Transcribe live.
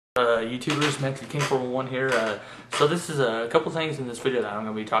YouTubers, Matthew King 411 here. So this is a couple things in this video that I'm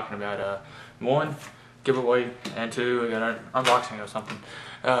going to be talking about. One, giveaway, and two, we got an unboxing or something.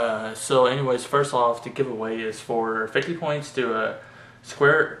 So anyways, first off, the giveaway is for 50 points to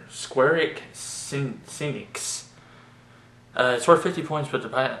Squaric Cynics. It's worth 50 points, but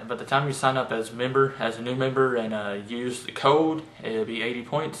the time you sign up as a new member, and use the code, it'll be 80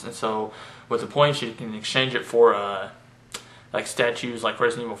 points. And so with the points, you can exchange it for like statues, like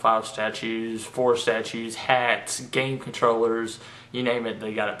Resident Evil 5 statues, 4 statues, hats, game controllers, you name it,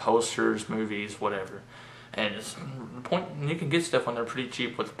 they got it, posters, movies, whatever. And you can get stuff on there pretty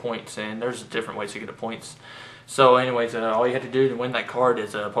cheap with the points, and there's different ways to get the points. So anyways, all you have to do to win that card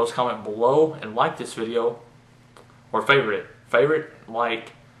is post a comment below and like this video, or favorite,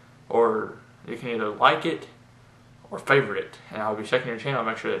 like, or you can either like it or favorite, and I'll be checking your channel,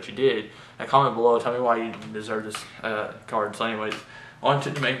 make sure that you did. And comment below, tell me why you deserve this card. So anyways, on to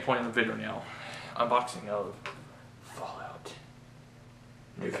the main point of the video now. Unboxing of Fallout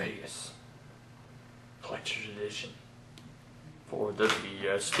New Vegas Collector's Edition for the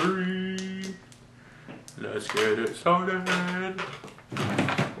PS3. Let's get it started.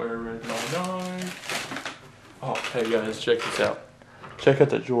 Where is my knife? Oh, hey guys, check this out. Check out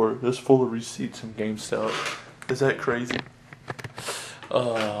that drawer. It's full of receipts and game stuff. Is that crazy?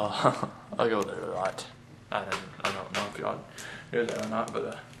 I go there a lot. I don't know if y'all knew that or not,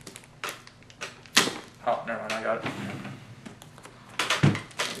 but oh, never mind, I got it.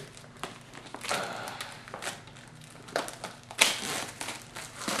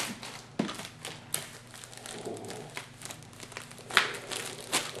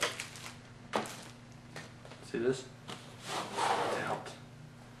 See this? It's out.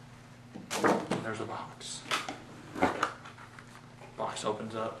 And there's a box. Box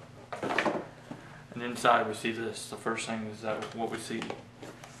opens up, and inside we see this. The first thing is what we see,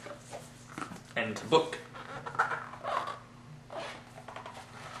 and it's a book.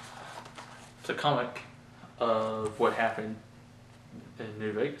 It's a comic of what happened in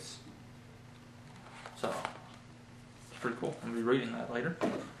New Vegas. So it's pretty cool. I'll be reading that later.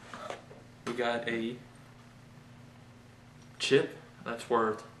 We got a chip that's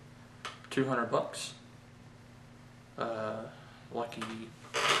worth $200. Lucky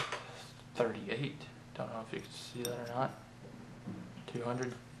 38. Don't know if you can see that or not.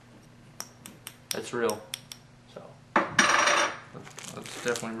 200. It's real. So that's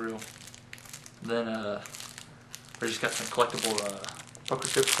definitely real. Then we just got some collectible poker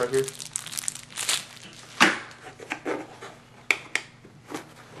chips right here.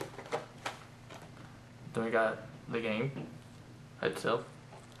 Then we got the game itself.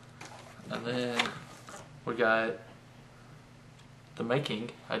 And then we got a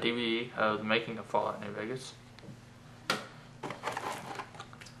DVD of the making of Fallout New Vegas.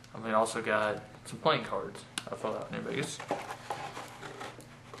 And we also got some playing cards of Fallout New Vegas.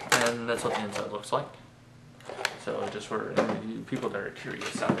 And that's what the inside looks like. So just for people that are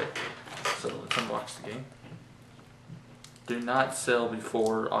curious about it. So let's unbox the game. Do not sell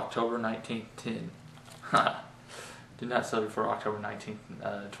before October 19th, 10. Do not sell before October 19th,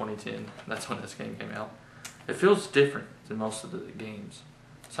 2010. That's when this game came out. It feels different than most of the games.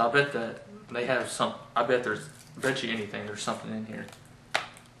 So I bet that they have some, I bet you anything, there's something in here.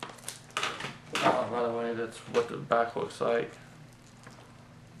 Oh, by the way, that's what the back looks like.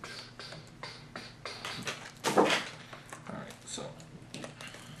 Alright, so.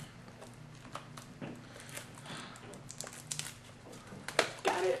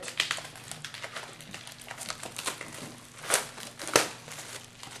 Got it!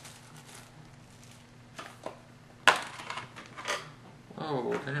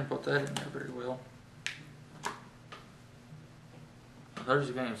 Oh, they didn't put that in there very well. Well, there's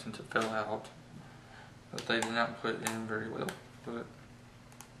the game since it fell out. But they did not put it in very well. But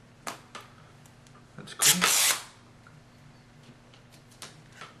that's cool.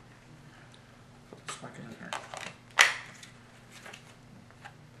 Put this back in here.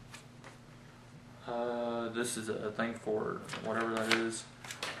 This is a thing for whatever that is.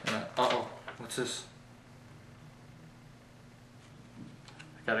 Uh-oh, what's this?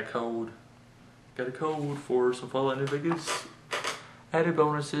 Got a code. Got a code for some Fallout New Vegas. Added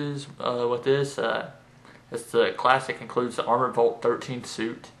bonuses with this. It's the classic, includes the Armored Vault 13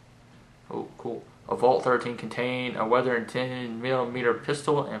 suit. Oh, cool. A Vault 13 contain a weather 10mm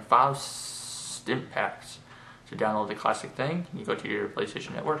pistol and 5 stim packs. To download the classic thing, you go to your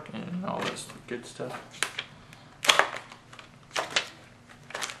PlayStation Network and all this good stuff.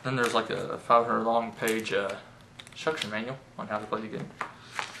 Then there's like a 500 long page instruction manual on how to play the game.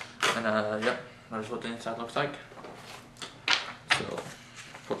 And yep, there's what the inside looks like. So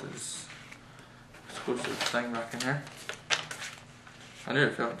put the exclusive thing back in here. I knew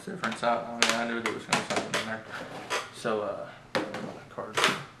it felt different. I knew there was going to be something in there. So, cards.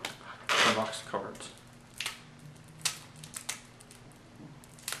 Unbox the cards.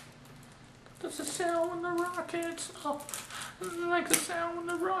 Does the sound when the rockets up? Like the sound when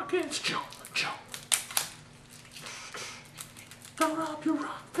the rockets jump, jump. Don't rob your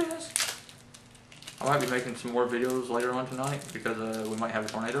rock fest. I might be making some more videos later on tonight because we might have a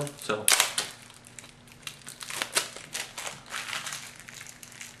tornado. So.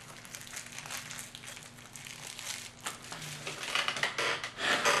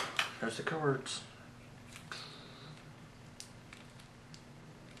 There's the cards.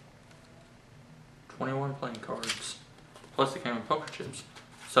 $21 playing cards. Plus they came with poker chips.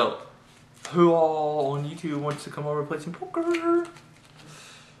 So, who all on YouTube wants to come over and play some poker?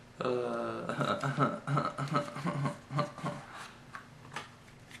 Oh,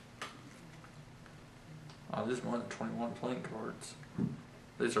 there's more than 21 playing cards.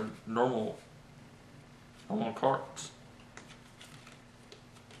 These are normal cards.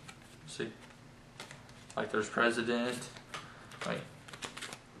 See, like there's president. Like,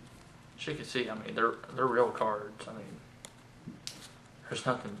 as you can see, I mean they're real cards. I mean, there's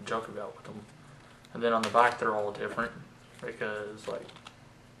nothing to joke about with them. And then on the back they're all different because like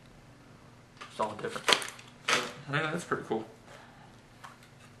it's all different. So, I mean, that's pretty cool.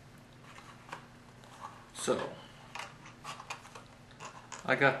 So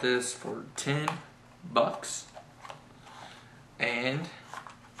I got this for $10, and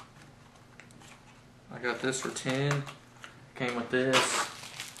I got this for 10. Came with this,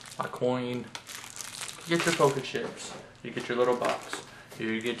 my coin. You get your poker chips. You get your little box.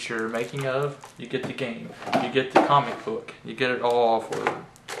 You get your making of. You get the game. You get the comic book. You get it all for.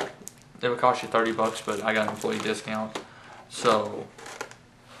 It would cost you $30, but I got an employee discount. So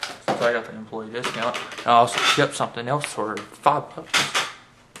I got the employee discount. I also shipped something else for $5.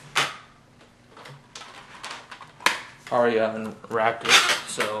 Already unwrapped it,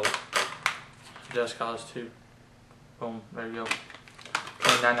 so just cost $2. Boom, there you go.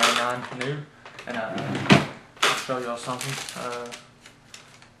 $29.99 new. And I'll show y'all something.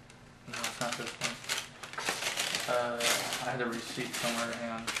 No, it's not this one. I had the receipt somewhere,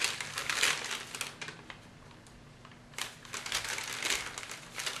 and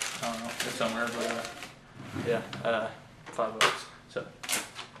I don't know, it's somewhere, but yeah, $5. So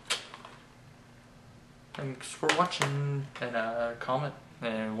thanks for watching, and comment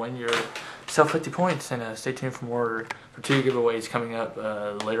and win yourself 50 points, and stay tuned for 2 giveaways coming up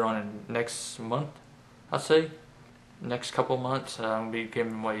later on in next month. I'd say next couple months. I'm gonna be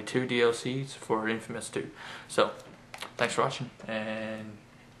giving away 2 DLCs for Infamous 2. So thanks for watching, and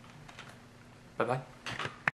bye bye.